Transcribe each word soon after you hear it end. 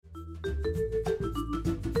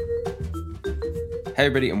Hey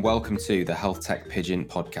everybody, and welcome to the Healthtech Pigeon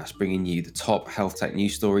podcast, bringing you the top health tech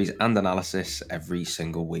news stories and analysis every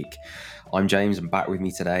single week. I'm James, and back with me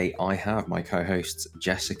today I have my co-hosts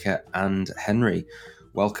Jessica and Henry.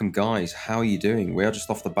 Welcome guys, how are you doing? We are just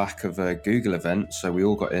off the back of a Google event, so we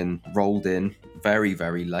all rolled in very,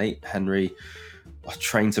 very late. Henry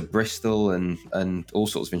trained to Bristol and all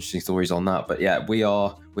sorts of interesting stories on that. But yeah,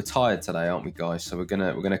 we're tired today, aren't we guys? So we're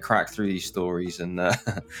gonna crack through these stories and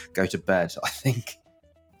go to bed, I think.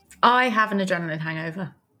 I have an adrenaline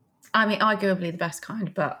hangover. I mean, arguably the best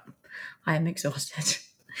kind, but I am exhausted.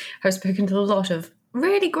 I've spoken to a lot of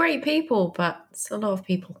really great people, but it's a lot of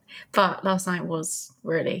people. But last night was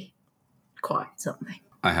really quite something.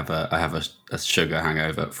 I have a sugar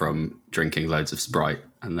hangover from drinking loads of Sprite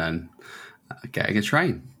and then getting a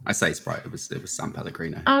train. I say Sprite, it was San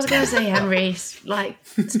Pellegrino. I was going to say, Henry, stop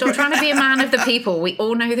trying to be a man of the people. We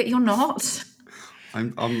all know that you're not.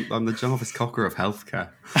 I'm the Jarvis Cocker of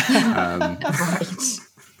healthcare. Right.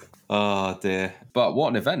 Oh dear. But what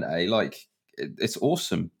an event, eh? It's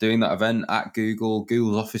awesome doing that event at Google.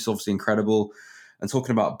 Google's office, obviously incredible. And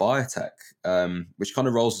talking about biotech, which kind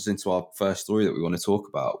of rolls us into our first story that we want to talk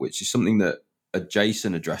about, which is something that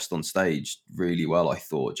Jason addressed on stage really well, I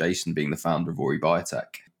thought. Jason being the founder of Ori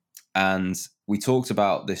Biotech. And we talked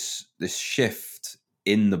about this shift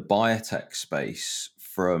in the biotech space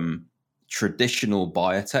from traditional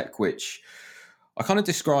biotech, which I kind of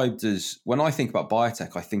described as, when I think about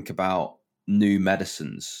biotech, I think about new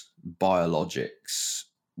medicines, biologics,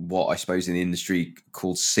 what I suppose in the industry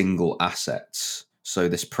called single assets. So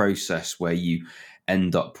this process where you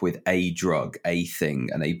end up with a drug, a thing,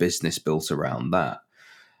 and a business built around that.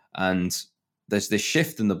 And there's this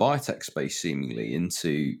shift in the biotech space seemingly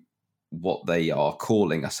into what they are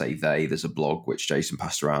calling, I say they, there's a blog which Jason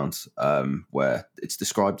passed around where it's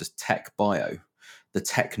described as tech bio, the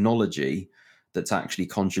technology that's actually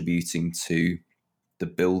contributing to the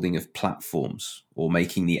building of platforms or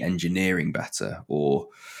making the engineering better, or,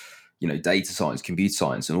 you know, data science, computer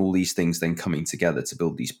science, and all these things then coming together to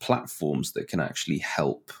build these platforms that can actually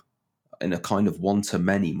help in a kind of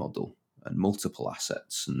one-to-many model and multiple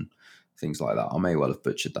assets and things like that. I may well have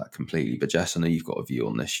butchered that completely, but Jess, I know you've got a view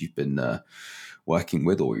on this. You've been working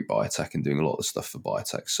with Ori Biotech and doing a lot of stuff for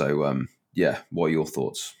biotech. So, what are your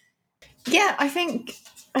thoughts? Yeah, I think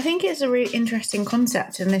it's a really interesting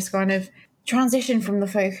concept, and this kind of transition from the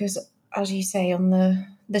focus, as you say, on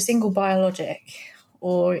the single biologic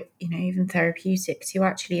or, you know, even therapeutic, to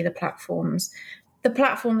actually the platforms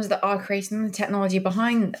that are creating the technology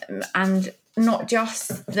behind them, and not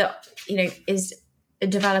just that, you know, is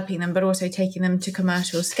developing them, but also taking them to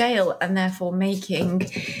commercial scale, and therefore making,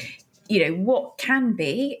 you know, what can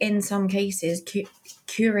be in some cases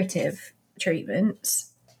curative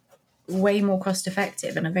treatments way more cost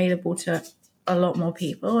effective and available to a lot more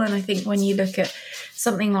people. And I think when you look at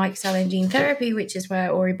something like cell and gene therapy, which is where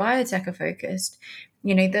Ori Biotech are focused,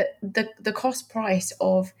 you know, the cost price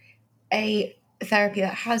of a therapy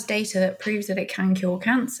that has data that proves that it can cure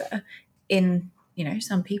cancer in, you know,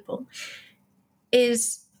 some people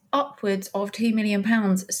is upwards of £2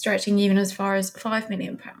 million, stretching even as far as £5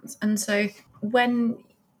 million. And so when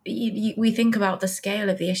we think about the scale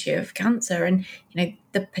of the issue of cancer, and, you know,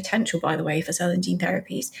 the potential, by the way, for cell and gene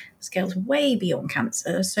therapies scales way beyond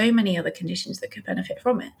cancer. There's so many other conditions that could benefit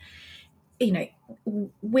from it. You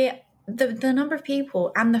know, the number of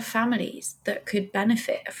people and the families that could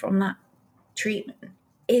benefit from that treatment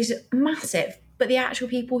is massive. But the actual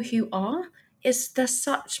people who there's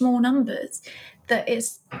such small numbers that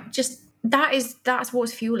it's just that's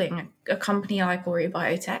what's fueling a company like Ori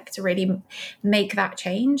Biotech to really make that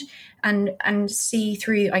change and see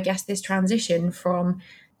through, I guess, this transition from,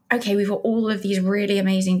 okay, we've got all of these really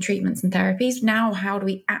amazing treatments and therapies. Now, how do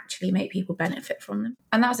we actually make people benefit from them?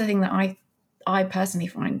 And that's the thing that I personally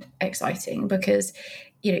find exciting, because,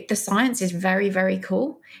 you know, the science is very, very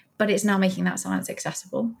cool, but it's now making that science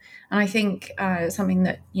accessible. And I think something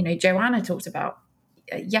that, you know, Joanna talked about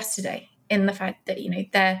yesterday, in the fact that, you know,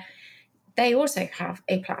 they also have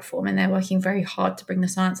a platform, and they're working very hard to bring the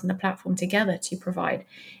science and the platform together to provide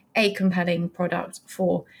a compelling product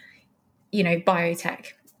for, you know,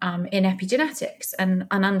 biotech in epigenetics and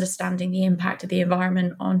understanding the impact of the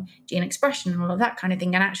environment on gene expression and all of that kind of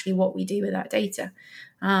thing, and actually what we do with that data.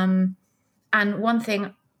 And one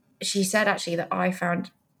thing she said actually that I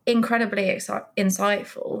found incredibly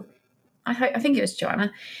insightful, I think it was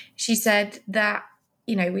Joanna, she said that,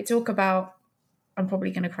 you know, we talk about, I'm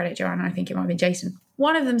probably going to credit Joanna, I think it might be Jason.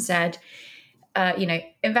 One of them said, you know,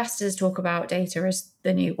 investors talk about data as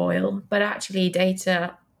the new oil, but actually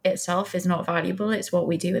data itself is not valuable. It's what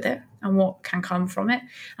we do with it and what can come from it.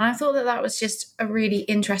 And I thought that was just a really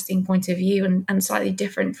interesting point of view and slightly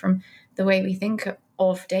different from the way we think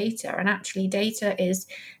of data. And actually, data is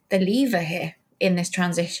the lever here in this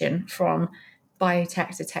transition from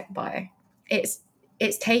biotech to tech bio. It's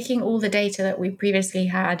taking all the data that we previously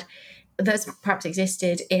had that's perhaps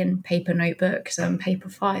existed in paper notebooks and paper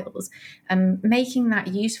files and making that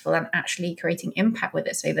useful and actually creating impact with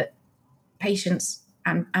it so that patients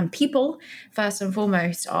and people, first and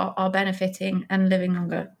foremost, are benefiting and living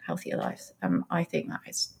longer, healthier lives. I think that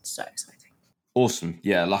is so exciting. Awesome.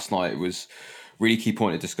 Yeah, last night it was really key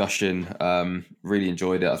point of discussion. Really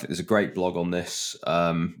enjoyed it. I think there's a great blog on this,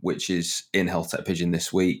 which is in Healthtech Pigeon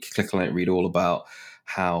this week. Click on it, read all about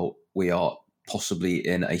how we are possibly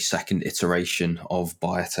in a second iteration of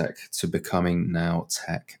biotech to becoming now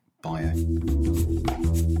tech bio.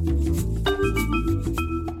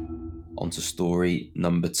 On to story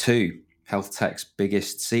number 2, Healthtech's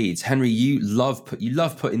biggest seeds. Henry, you love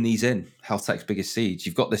putting these in, Healthtech's biggest seeds.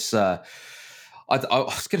 You've got this, I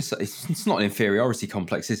was going to say, it's not an inferiority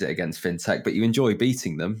complex, is it, against Fintech, but you enjoy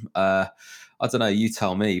beating them. I don't know, you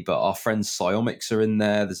tell me, but our friends Psyomics are in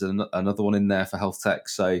there. There's another one in there for Healthtech.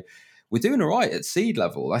 So we're doing all right at seed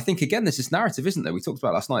level. I think, again, there's this narrative, isn't there? We talked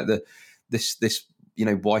about last night, this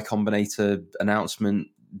Y Combinator announcement,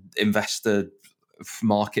 investor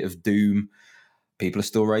market of doom. People are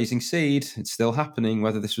still raising seed. It's still happening.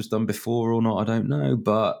 Whether this was done before or not, I don't know.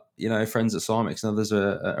 But, friends at Psyomics and others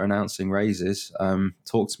are announcing raises.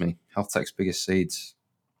 Talk to me. Healthtech's biggest seeds.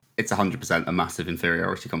 It's 100% a massive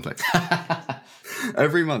inferiority complex.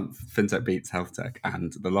 Every month, Fintech beats Healthtech.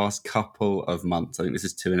 And the last couple of months, I think this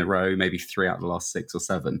is 2 in a row, maybe 3 out of the last 6 or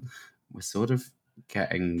 7, we're sort of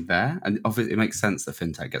getting there. And obviously, it makes sense that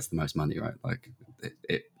Fintech gets the most money, right? Like,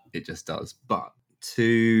 it just does. But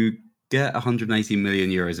to get 180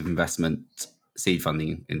 million euros of investment, seed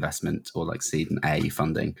funding investment, or like seed and A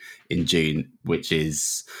funding in June, which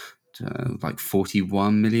is like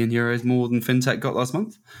 41 million euros more than Fintech got last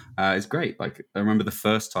month, is great. Like, I remember the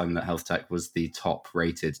first time that Healthtech was the top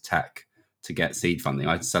rated tech to get seed funding,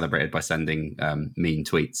 I celebrated by sending mean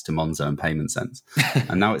tweets to Monzo and Payment Sense.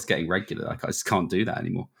 And now it's getting regular. Like, I just can't do that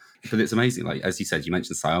anymore. But it's amazing. Like, as you said, you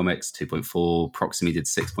mentioned Psyomics 2.4, Proximy did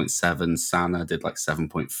 6.7, Sana did like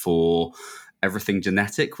 7.4, Everything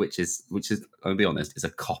Genetic, which is I'll be honest, is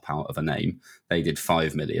a cop out of a name. They did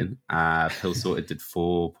 5 million. Pill Sorted did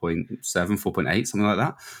 4.7, 4.8, something like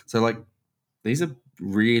that. So like, these are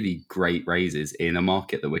really great raises in a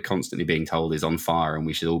market that we're constantly being told is on fire, and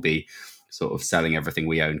we should all be sort of selling everything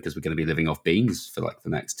we own because we're going to be living off beans for like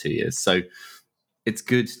the next 2 years. So it's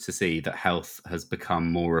good to see that health has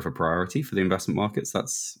become more of a priority for the investment markets.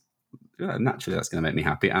 Naturally, that's going to make me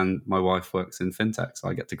happy. And my wife works in Fintech, so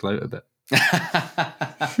I get to gloat a bit.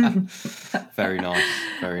 Very nice.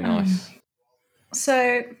 Very nice.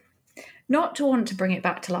 So, not to want to bring it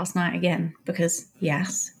back to last night again, because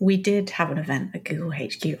yes, we did have an event at Google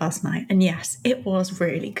HQ last night, and yes, it was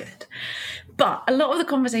really good. But a lot of the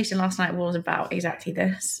conversation last night was about exactly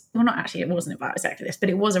this. Well, not actually, it wasn't about exactly this, but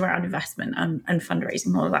it was around investment and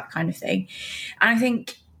fundraising, all of that kind of thing. And I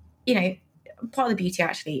think, part of the beauty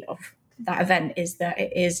actually of that event is that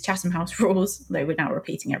it is Chatham House rules, though we're now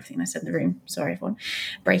repeating everything I said in the room. Sorry, everyone,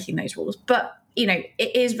 breaking those rules. But,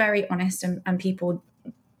 it is very honest, and people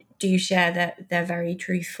do share their very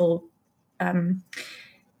truthful,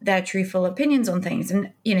 their truthful opinions on things.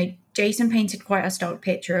 And, Jason painted quite a stark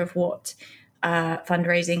picture of what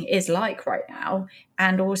fundraising is like right now,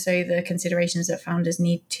 and also the considerations that founders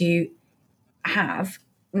need to have,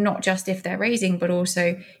 not just if they're raising, but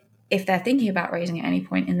also if they're thinking about raising at any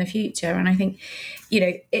point in the future. And I think,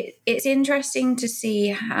 it's interesting to see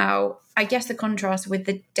how, I guess, the contrast with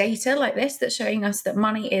the data like this that's showing us that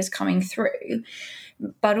money is coming through,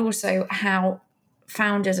 but also how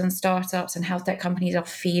founders and startups and health tech companies are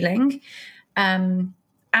feeling.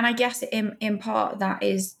 And I guess in part that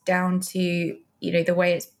is down to, the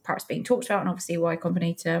way it's perhaps being talked about, and obviously Y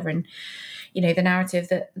Combinator and, the narrative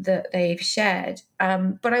that they've shared.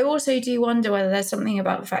 But I also do wonder whether there's something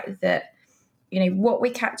about the fact that, what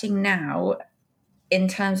we're catching now in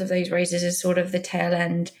terms of those raises is sort of the tail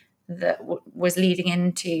end that was leading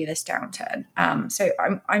into this downturn. So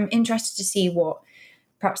I'm interested to see what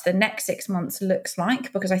perhaps the next 6 months looks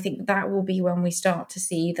like, because I think that will be when we start to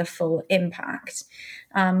see the full impact.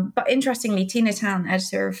 But interestingly, Tina Tan,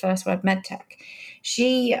 editor of First Word MedTech,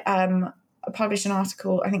 she published an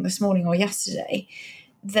article, I think this morning or yesterday,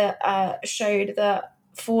 that showed that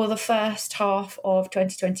for the first half of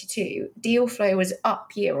 2022, deal flow was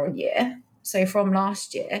up year on year, so from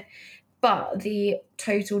last year, but the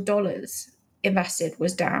total dollars invested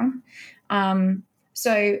was down.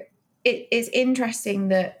 So it's interesting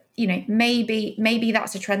that, maybe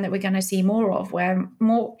that's a trend that we're going to see more of, where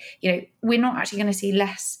more, we're not actually going to see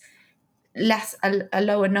a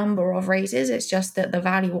lower number of raises. It's just that the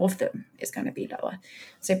value of them is going to be lower.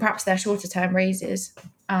 So perhaps they're shorter term raises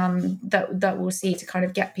that we'll see to kind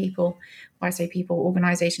of get people, when I say people,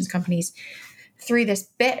 organizations, companies, through this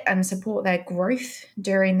bit and support their growth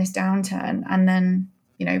during this downturn. And then,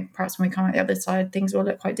 perhaps when we come out the other side, things will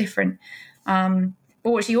look quite different. But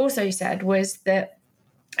what she also said was that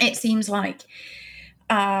it seems like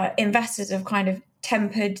investors have kind of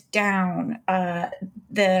tempered down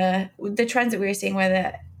the trends that we were seeing,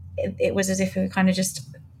 where it was as if we were kind of just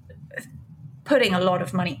putting a lot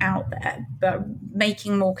of money out there, but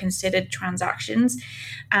making more considered transactions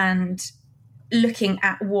and looking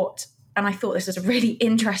at what, and I thought this was a really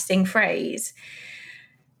interesting phrase,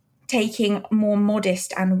 taking more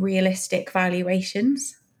modest and realistic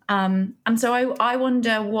valuations. And so I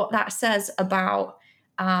wonder what that says about,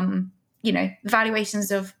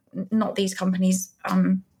 valuations of not these companies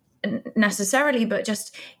necessarily, but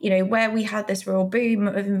just, where we had this real boom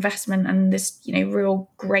of investment and this, real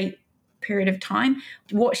great period of time.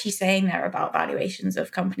 What she's saying there about valuations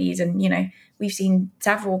of companies, and, we've seen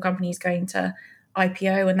several companies going to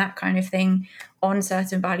IPO and that kind of thing on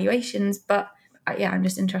certain valuations. But I'm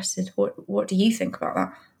just interested. What do you think about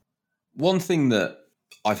that? One thing that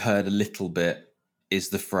I've heard a little bit is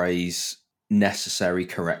the phrase necessary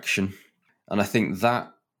correction. And I think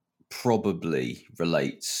that probably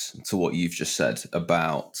relates to what you've just said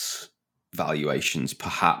about valuations,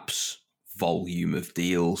 perhaps volume of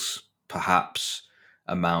deals, perhaps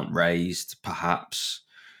amount raised, perhaps,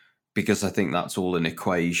 because I think that's all an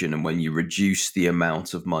equation. And when you reduce the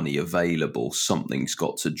amount of money available, something's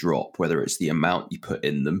got to drop, whether it's the amount you put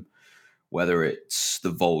in them, whether it's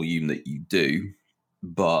the volume that you do,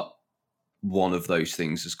 but one of those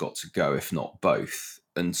things has got to go, if not both.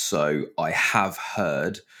 And so I have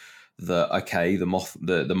heard that, okay, the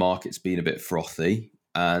market's been a bit frothy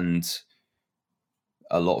and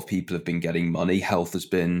a lot of people have been getting money. Health has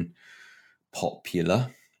been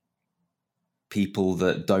popular. People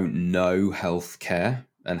that don't know healthcare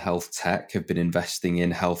and health tech have been investing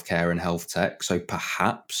in healthcare and health tech. So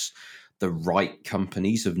perhaps the right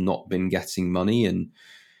companies have not been getting money and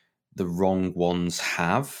the wrong ones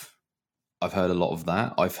have. I've heard a lot of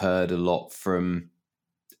that. I've heard a lot from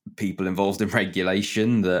people involved in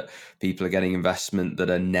regulation that people are getting investment that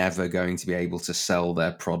are never going to be able to sell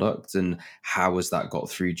their product. And how has that got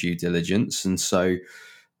through due diligence? And so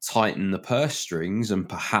tighten the purse strings and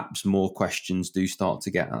perhaps more questions do start to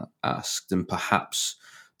get asked, and perhaps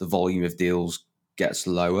the volume of deals gets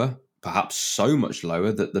lower, perhaps so much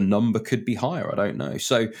lower that the number could be higher. I don't know.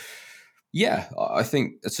 So yeah, I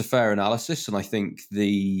think it's a fair analysis. And I think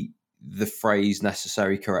the phrase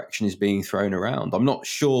necessary correction is being thrown around. I'm not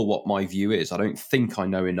sure what my view is. I don't think I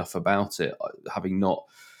know enough about it, having not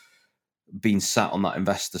been sat on that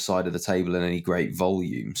investor side of the table in any great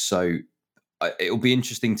volume. So it'll be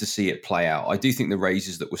interesting to see it play out. I do think the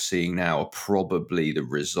raises that we're seeing now are probably the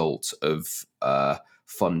result of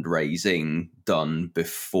fundraising done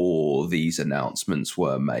before these announcements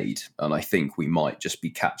were made. And I think we might just be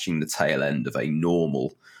catching the tail end of a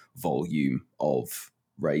normal volume of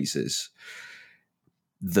raises.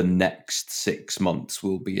 The next 6 months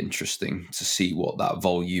will be interesting to see what that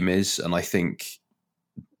volume is. And I think,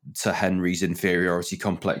 to Henry's inferiority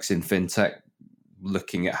complex in fintech,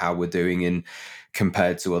 looking at how we're doing in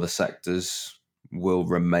compared to other sectors will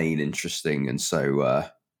remain interesting. And so,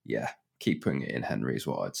 keep putting it in, Henry, is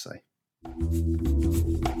what I'd say.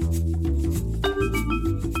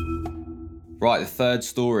 Right, the third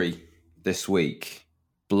story this week.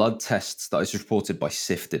 Blood tests, that is reported by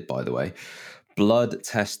Sifted, by the way. Blood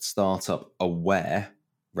test startup Aware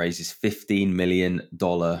raises $15 million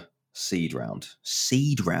seed round.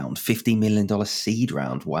 Seed round, $15 million seed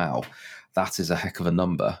round. Wow, that is a heck of a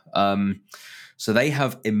number. So they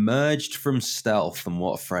have emerged from stealth, and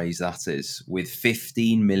what a phrase that is, with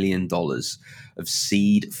 $15 million of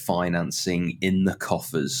seed financing in the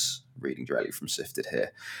coffers, reading directly from Sifted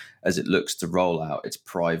here, as it looks to roll out its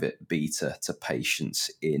private beta to patients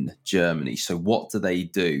in Germany. So what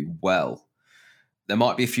do? Well, there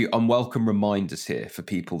might be a few unwelcome reminders here for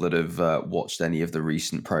people that have watched any of the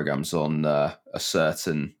recent programs on a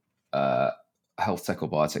certain health tech or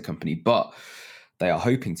biotech company, but they are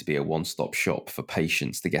hoping to be a one-stop shop for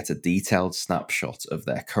patients to get a detailed snapshot of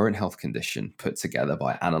their current health condition put together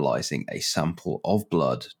by analysing a sample of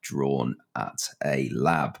blood drawn at a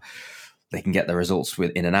lab. They can get their results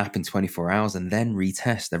within an app in 24 hours and then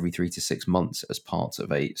retest every 3 to 6 months as part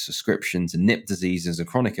of a subscription to nip diseases and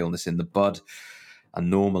chronic illness in the bud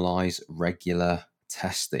and normalize regular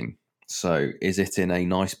testing. So is it in a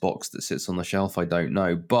nice box that sits on the shelf? I don't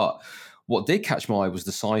know. But what did catch my eye was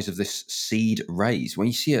the size of this seed raise. When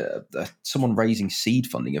you see someone raising seed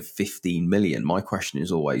funding of 15 million, my question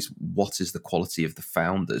is always, what is the quality of the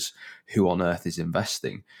founders? Who on earth is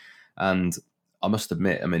investing? And I must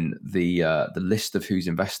admit, I mean, the list of who's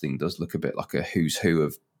investing does look a bit like a who's who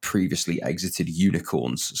of previously exited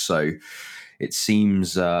unicorns. So it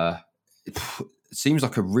seems like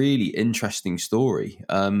a really interesting story.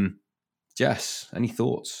 Jess, any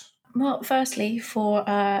thoughts? Well, firstly, for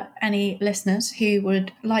any listeners who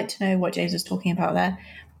would like to know what James was talking about there,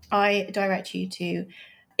 I direct you to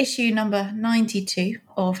issue number 92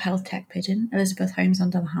 of Healthtech Pigeon, Elizabeth Holmes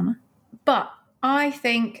Under the Hammer. But I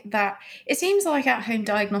think that it seems like at-home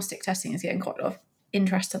diagnostic testing is getting quite a lot of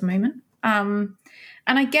interest at the moment. And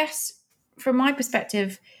I guess from my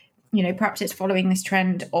perspective, perhaps it's following this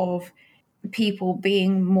trend of people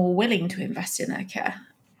being more willing to invest in their care.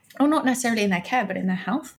 Or not necessarily in their care, but in their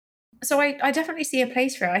health. So I definitely see a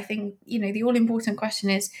place for it. I think, the all-important question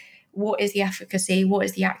is, what is the efficacy? What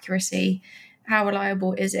is the accuracy? How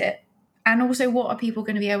reliable is it? And also, what are people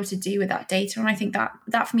going to be able to do with that data? And I think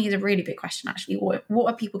that for me is a really big question, actually. What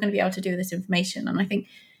are people going to be able to do with this information? And I think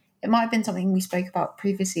it might have been something we spoke about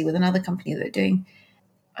previously with another company that are doing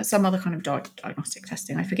some other kind of diagnostic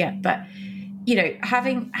testing. I forget. But,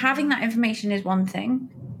 having that information is one thing.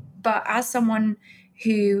 But as someone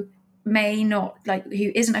who may not,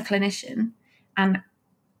 who isn't a clinician,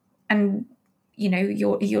 and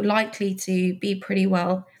you're likely to be pretty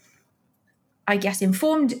well, I guess,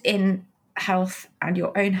 informed in health and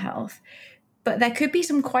your own health, but there could be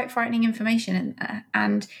some quite frightening information in there.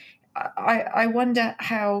 And I wonder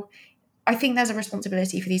how, I think there's a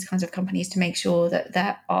responsibility for these kinds of companies to make sure that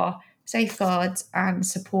there are safeguards and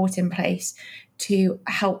support in place to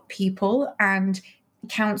help people and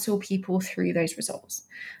counsel people through those results,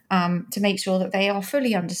 to make sure that they are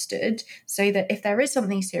fully understood, so that if there is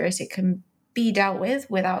something serious, it can be dealt with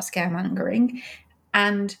without scaremongering,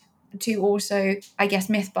 and to also, I guess,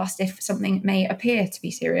 myth bust if something may appear to be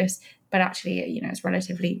serious, but actually, it's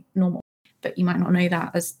relatively normal. But you might not know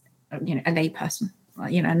that as, a lay person, a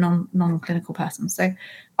non-clinical person. So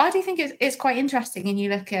I do think it's quite interesting. And you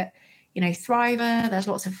look at, Thriver, there's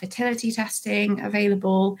lots of fertility testing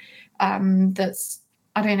available. That's,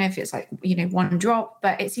 I don't know if it's one drop,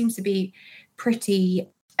 but it seems to be pretty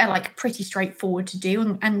straightforward to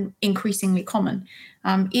do and increasingly common.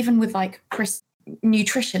 Even with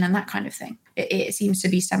nutrition and that kind of thing, it seems to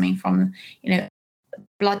be stemming from,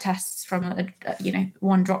 blood tests from,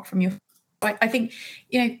 one drop from your. I think,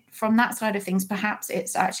 from that side of things, perhaps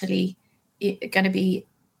it's actually going to be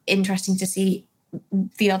interesting to see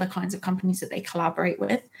the other kinds of companies that they collaborate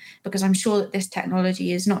with, because I'm sure that this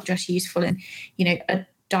technology is not just useful in, a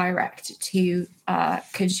direct to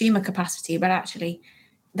consumer capacity, but actually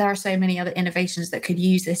there are so many other innovations that could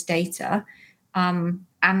use this data, and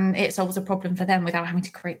it solves a problem for them without having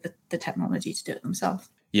to create the technology to do it themselves.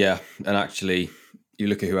 Yeah, and actually, you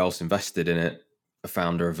look at who else invested in it. A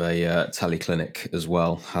founder of a teleclinic as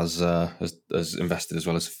well has invested, as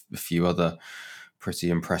well as a few other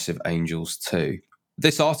pretty impressive angels too.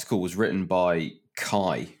 This article was written by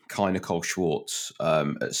Kai Nicole Schwartz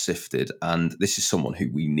at Sifted, and this is someone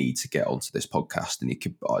who we need to get onto this podcast, and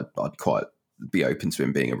I'd quite be open to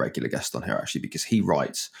him being a regular guest on here, actually, because he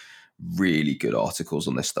writes really good articles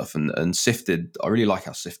on this stuff. And Sifted, I really like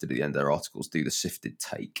how Sifted at the end of their articles do the Sifted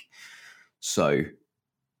take. So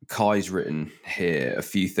Kai's written here a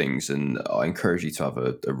few things, and I encourage you to have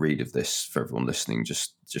a read of this for everyone listening,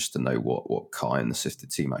 just to know what Kai and the Sifted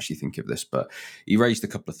team actually think of this. But he raised a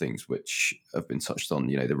couple of things which have been touched on,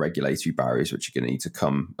 the regulatory barriers which are going to need to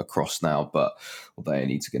come across now, or they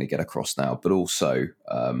need to get across now, but also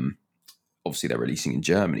obviously they're releasing in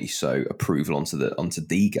Germany, so approval onto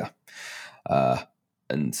DiGA,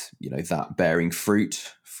 and that bearing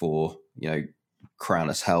fruit for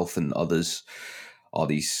Crowners Health and others.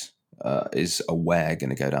 Is Aware going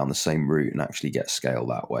to go down the same route and actually get scale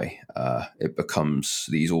that way?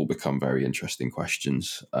 These all become very interesting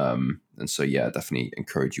questions. And so, yeah, definitely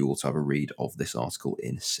encourage you all to have a read of this article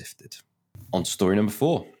in Sifted. On to story number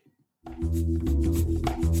 4.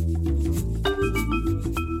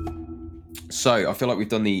 So I feel like we've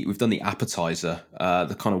done the appetizer,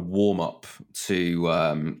 the kind of warm up to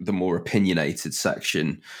the more opinionated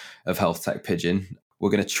section of Healthtech Pigeon. We're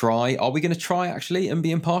going to try. Are we going to try actually and be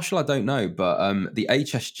impartial? I don't know, but the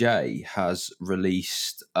HSJ has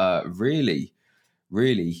released really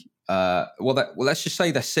let's just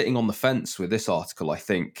say they're sitting on the fence with this article. I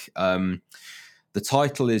think the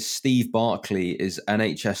title is "Steve Barclay is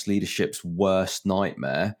NHS leadership's worst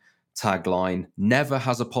nightmare." Tagline: Never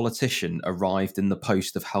has a politician arrived in the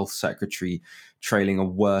post of health secretary trailing a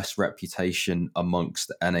worse reputation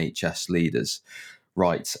amongst NHS leaders.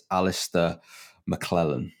 Writes Alistair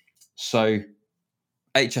McClellan. So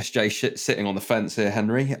HSJ sitting on the fence here,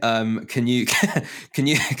 Henry. Can you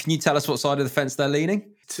tell us what side of the fence they're leaning?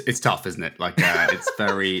 It's tough, isn't it? Like it's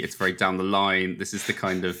very down the line. This is the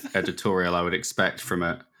kind of editorial I would expect from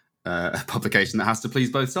a publication that has to please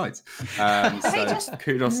both sides. So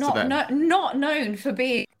kudos to them. Not known for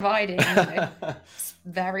providing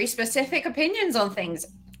very specific opinions on things.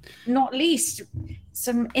 Not least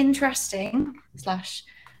some interesting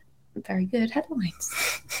 / very good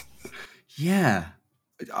headlines. Yeah,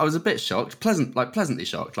 I was a bit shocked, pleasantly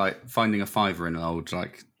shocked, like finding a £5 in an old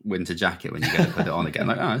winter jacket when you go to put it on again.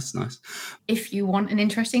 Like, oh, that's nice. If you want an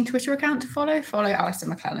interesting Twitter account to follow Alistair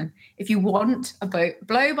McClellan. If you want a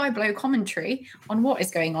blow-by-blow commentary on what is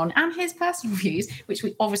going on and his personal views, which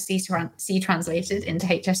we obviously see translated into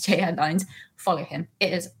HSJ headlines, follow him.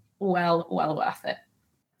 It is well worth it.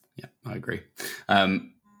 Yeah, I agree.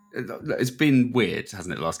 It's been weird,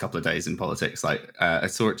 hasn't it, the last couple of days in politics? I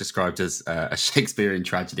saw it described as a Shakespearean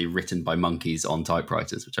tragedy written by monkeys on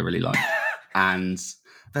typewriters, which I really like. And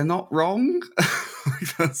they're not wrong.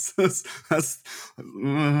 that's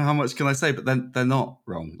how much can I say? But then they're not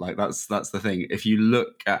wrong. That's the thing. If you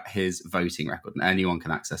look at his voting record, and anyone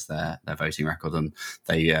can access their voting record, and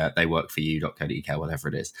they work for you.co.uk, whatever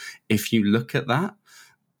it is. If you look at that,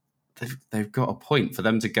 they've got a point. For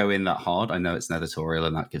them to go in that hard, I know it's an editorial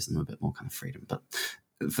and that gives them a bit more kind of freedom, but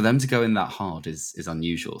for them to go in that hard is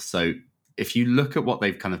unusual. So if you look at what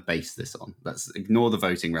they've kind of based this on, let's ignore the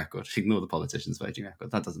voting record, ignore the politicians' voting record,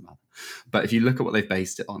 that doesn't matter. But if you look at what they've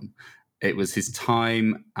based it on, it was his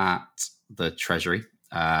time at the Treasury,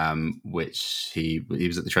 which he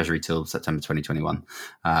was at the Treasury till September 2021.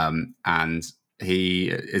 And he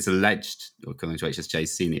is alleged, according to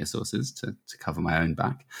HSJ's senior sources, to cover my own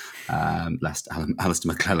back, lest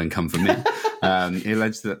Alistair McClellan come for me. He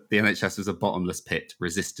alleged that the NHS was a bottomless pit,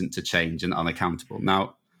 resistant to change and unaccountable.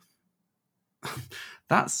 Now,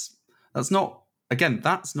 that's not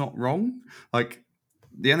wrong. Like,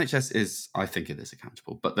 the NHS is, I think it is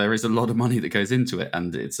accountable, but there is a lot of money that goes into it,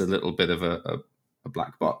 and it's a little bit of a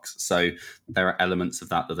black box. So there are elements of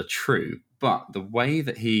that are true. But the way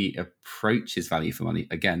that he approaches value for money,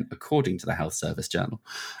 again, according to the Health Service Journal,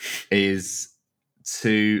 is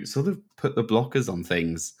to sort of put the blockers on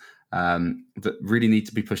things that really need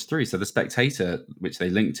to be pushed through. So the Spectator, which they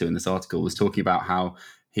linked to in this article, was talking about how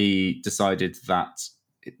he decided that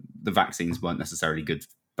the vaccines weren't necessarily good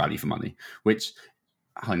value for money, which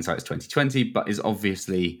hindsight is 2020, but is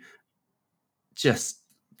obviously just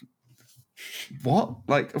what?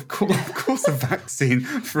 Like, of course, a vaccine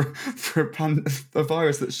for a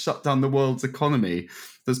virus that shut down the world's economy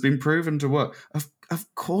that's been proven to work.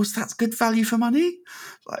 Of course, that's good value for money.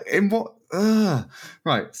 Like, in what?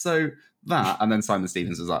 Right. So that, and then Simon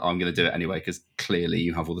Stevens was like, oh, I'm going to do it anyway, because clearly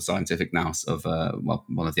you have all the scientific nous of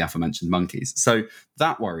one of the aforementioned monkeys. So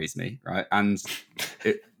that worries me, right? And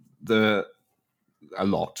a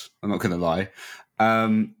lot. I'm not going to lie.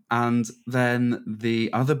 And then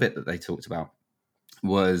the other bit that they talked about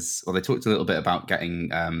was, they talked a little bit about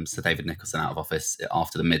getting Sir David Nicholson out of office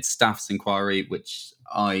after the mid-staffs inquiry, which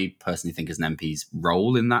I personally think is an MP's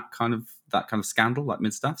role in that kind of scandal, like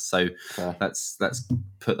mid-staffs. So let's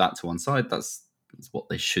put that to one side. That's what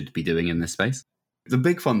they should be doing in this space. The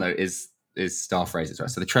big fun, though, is staff raises, right?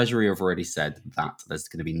 So the Treasury have already said that there's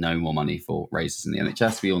going to be no more money for raises in the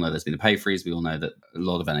NHS. We all know there's been a pay freeze. We all know that a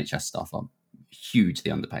lot of NHS staff are hugely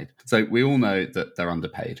underpaid. So we all know that they're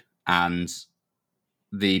underpaid. And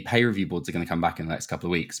the pay review boards are going to come back in the next couple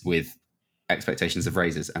of weeks with expectations of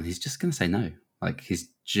raises. And he's just going to say no. Like, he's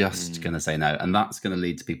just going to say no. And that's going to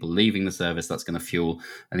lead to people leaving the service. That's going to fuel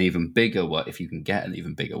an even bigger if you can get an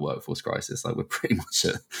even bigger workforce crisis. Like, we're pretty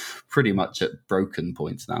much at broken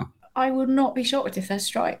points now. I would not be shocked if there's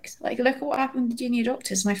strikes. Like, look at what happened to junior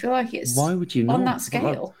doctors, and I feel like it's why would you not? On that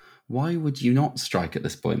scale. Why would you not strike at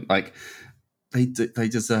this point? Like, they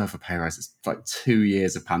deserve a pay rise. It's like 2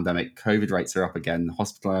 years of pandemic. COVID rates are up again.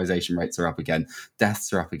 Hospitalization rates are up again.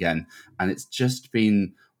 Deaths are up again. And it's just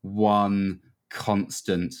been one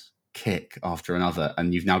constant kick after another.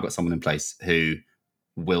 And you've now got someone in place who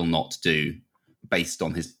will not do, based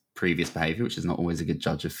on his previous behavior, which is not always a good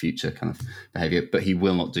judge of future kind of behavior, but he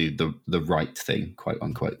will not do the right thing, quote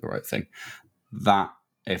unquote, the right thing. That,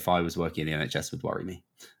 if I was working in the NHS, would worry me.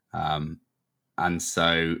 And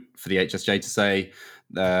so for the HSJ to say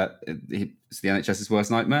it's the NHS's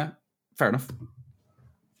worst nightmare, fair enough.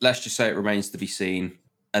 Let's just say it remains to be seen,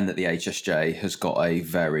 and that the HSJ has got a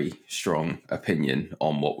very strong opinion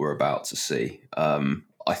on what we're about to see.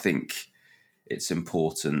 I think it's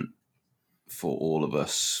important for all of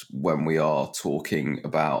us when we are talking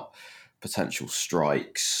about potential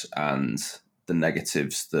strikes and the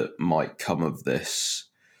negatives that might come of this.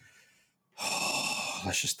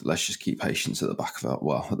 Let's just keep patience at the back of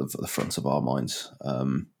at the front of our minds.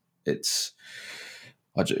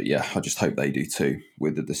 I just hope they do too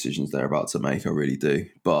with the decisions they're about to make. I really do.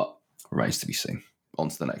 But remains to be seen. On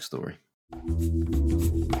to the next story.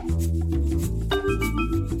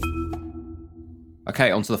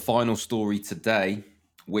 Okay, on to the final story today,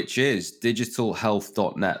 which is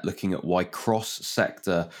digitalhealth.net looking at why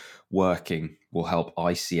cross-sector working will help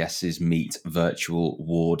ICSs meet virtual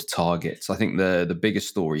ward targets. I think the biggest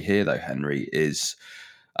story here, though, Henry, is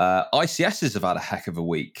ICSs have had a heck of a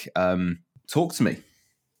week. Talk to me.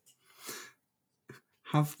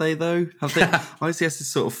 Have they, though? Have they? ICS has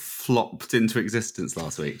sort of flopped into existence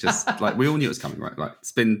last week. Just like we all knew it was coming, right? Like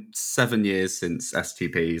it's been 7 years since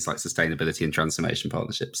STPs, like Sustainability and Transformation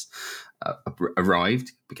Partnerships,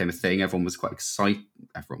 arrived, became a thing. Everyone was quite excited.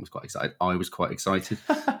 I was quite excited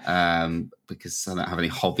because I don't have any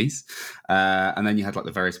hobbies. And then you had like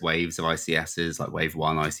the various waves of ICSs, like Wave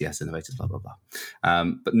 1, ICS Innovators, blah, blah, blah.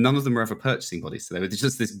 But none of them were ever purchasing bodies. So they were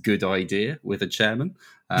just this good idea with a chairman,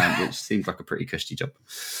 which seemed like a pretty cushy job,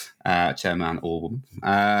 chairman or woman.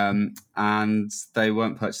 And they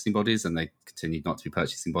weren't purchasing bodies, and they continued not to be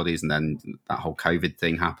purchasing bodies. And then that whole COVID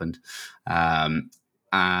thing happened.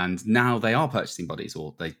 And now they are purchasing bodies,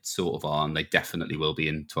 or they sort of are, and they definitely will be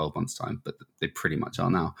in 12 months' time, but they pretty much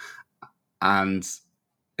are now. And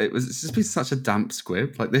it's just been such a damp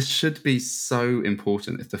squib. Like, this should be so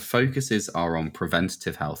important. If the focuses are on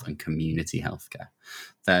preventative health and community healthcare,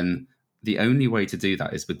 then the only way to do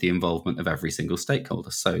that is with the involvement of every single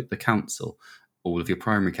stakeholder. So the council, all of your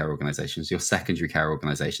primary care organisations, your secondary care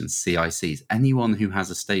organisations, CICs, anyone who has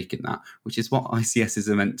a stake in that, which is what ICSs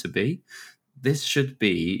are meant to be. This should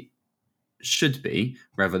be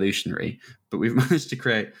revolutionary, but we've managed to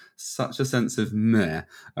create such a sense of meh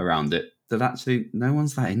around it that actually no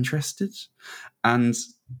one's that interested. And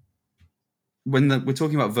when we're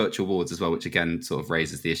talking about virtual wards as well, which again sort of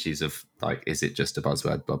raises the issues of like, is it just a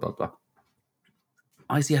buzzword, blah, blah, blah.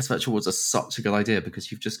 ICS virtual wards are such a good idea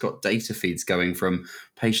because you've just got data feeds going from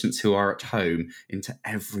patients who are at home into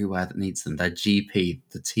everywhere that needs them. Their GP,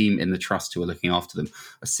 the team in the trust who are looking after them,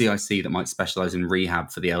 a CIC that might specialise in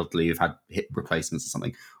rehab for the elderly who've had hip replacements or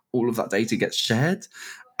something. All of that data gets shared,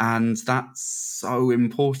 and that's so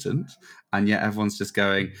important. And yet everyone's just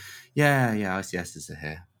going, yeah, ICSs are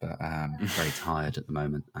here, but I'm very tired at the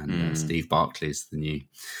moment. And Steve Barclay's the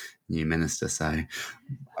new minister. So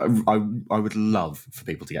I would love for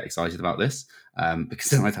people to get excited about this because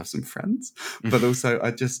then I'd have some friends. But also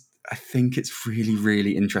I think it's really,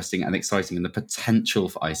 really interesting and exciting. And the potential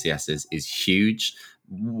for ICSs is huge.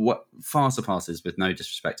 What far surpasses, with no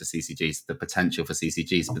disrespect to CCGs, the potential for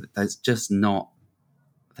CCGs, but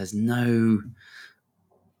there's no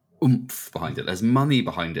oomph behind it. There's money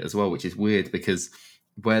behind it as well, which is weird because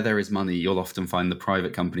where there is money, you'll often find the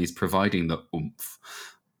private companies providing the oomph.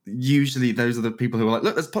 Usually those are the people who are like,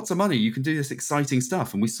 look, there's pots of money, you can do this exciting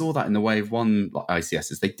stuff. And we saw that in the Wave 1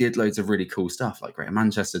 ICSs. They did loads of really cool stuff, like Greater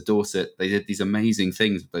Manchester, Dorset. They did these amazing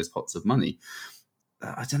things with those pots of money.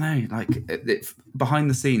 I don't know, like behind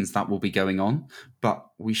the scenes that will be going on, but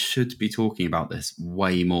we should be talking about this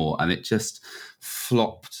way more. And it just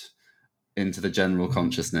flopped into the general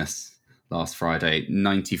consciousness last Friday.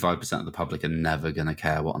 95% of the public are never going to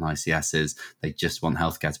care what an ICS is. They just want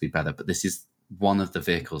healthcare to be better. But this is one of the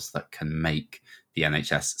vehicles that can make the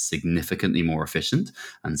NHS significantly more efficient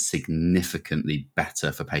and significantly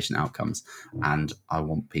better for patient outcomes. And I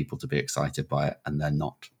want people to be excited by it, and they're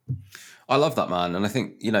not. I love that, man. And I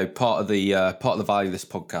think, part of the value of this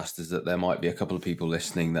podcast is that there might be a couple of people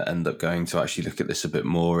listening that end up going to actually look at this a bit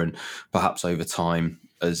more, and perhaps over time,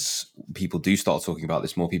 as people do start talking about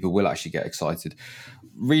this, more people will actually get excited.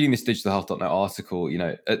 Reading this digitalhealth.net article,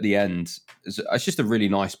 at the end, it's just a really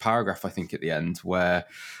nice paragraph, I think, at the end, where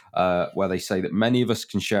they say that many of us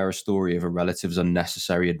can share a story of a relative's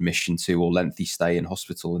unnecessary admission to or lengthy stay in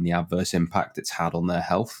hospital and the adverse impact it's had on their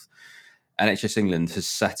health. NHS England has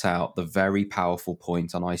set out the very powerful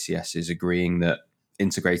point on ICSs, agreeing that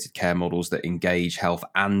integrated care models that engage health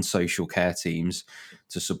and social care teams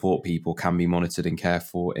to support people can be monitored and cared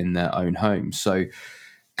for in their own homes. So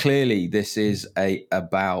clearly this is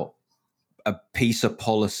about a piece of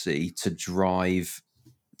policy to drive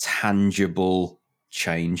tangible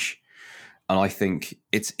change. And I think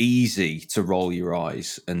it's easy to roll your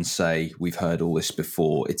eyes and say, we've heard all this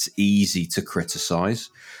before. It's easy to criticize.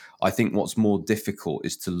 I think what's more difficult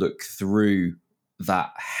is to look through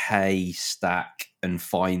that haystack and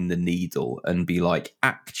find the needle and be like,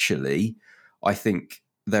 actually, I think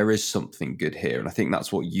there is something good here. And I think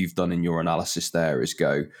that's what you've done in your analysis there, is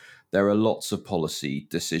go, there are lots of policy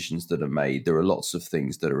decisions that are made. There are lots of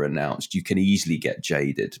things that are announced. You can easily get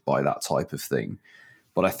jaded by that type of thing.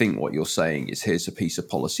 But I think what you're saying is, here's a piece of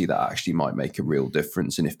policy that actually might make a real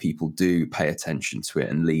difference. And if people do pay attention to it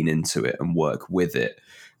and lean into it and work with it,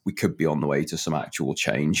 we could be on the way to some actual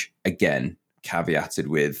change. Again, caveated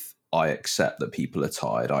with, I accept that people are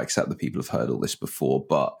tired. I accept that people have heard all this before,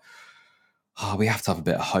 but we have to have a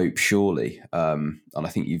bit of hope, surely. And I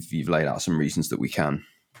think you've laid out some reasons that we can.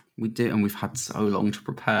 We do, and we've had so long to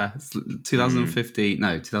prepare. 2017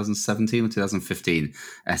 or 2015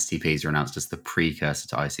 STPs were announced as the precursor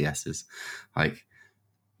to ICSs. Like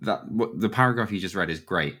that, the paragraph you just read is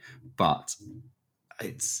great, but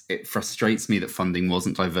it frustrates me that funding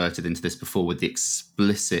wasn't diverted into this before, with the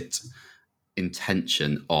explicit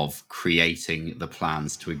intention of creating the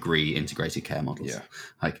plans to agree integrated care models. Yeah.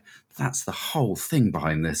 Like that's the whole thing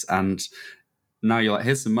behind this. And now you're like,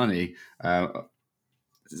 here's some money.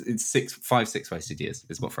 It's 6 wasted years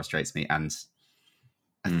is what frustrates me. And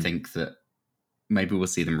I think that maybe we'll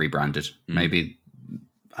see them rebranded. Maybe,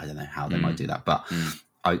 I don't know how they might do that, but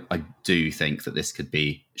I do think that this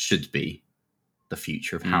should be the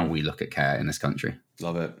future of how we look at care in this country.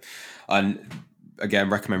 Love it. And again,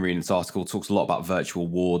 recommend reading this article. It talks a lot about virtual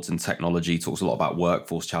wards and technology, talks a lot about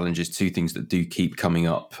workforce challenges, two things that do keep coming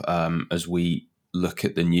up as we look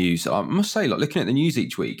at the news. I must say, like, looking at the news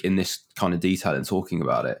each week in this kind of detail and talking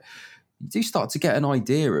about it, you do start to get an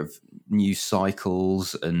idea of news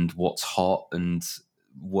cycles and what's hot and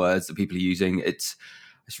words that people are using. It's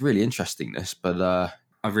really interesting, this, but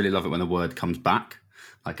I really love it when a word comes back.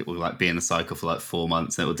 Like it will like be in the cycle for like 4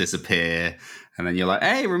 months and it will disappear. And then you're like,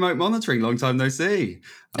 hey, remote monitoring, long time no see.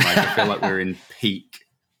 And like, I feel like we're in peak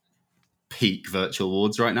virtual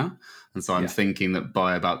wards right now. And so I'm thinking that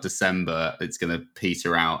by about December, it's going to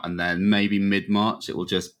peter out. And then maybe mid-March, it will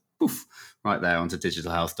just poof right there onto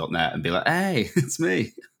digitalhealth.net and be like, hey, it's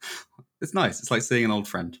me. It's nice. It's like seeing an old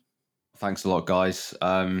friend. Thanks a lot, guys.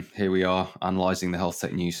 Here we are analysing the health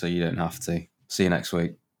tech news so you don't have to. See you next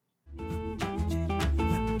week.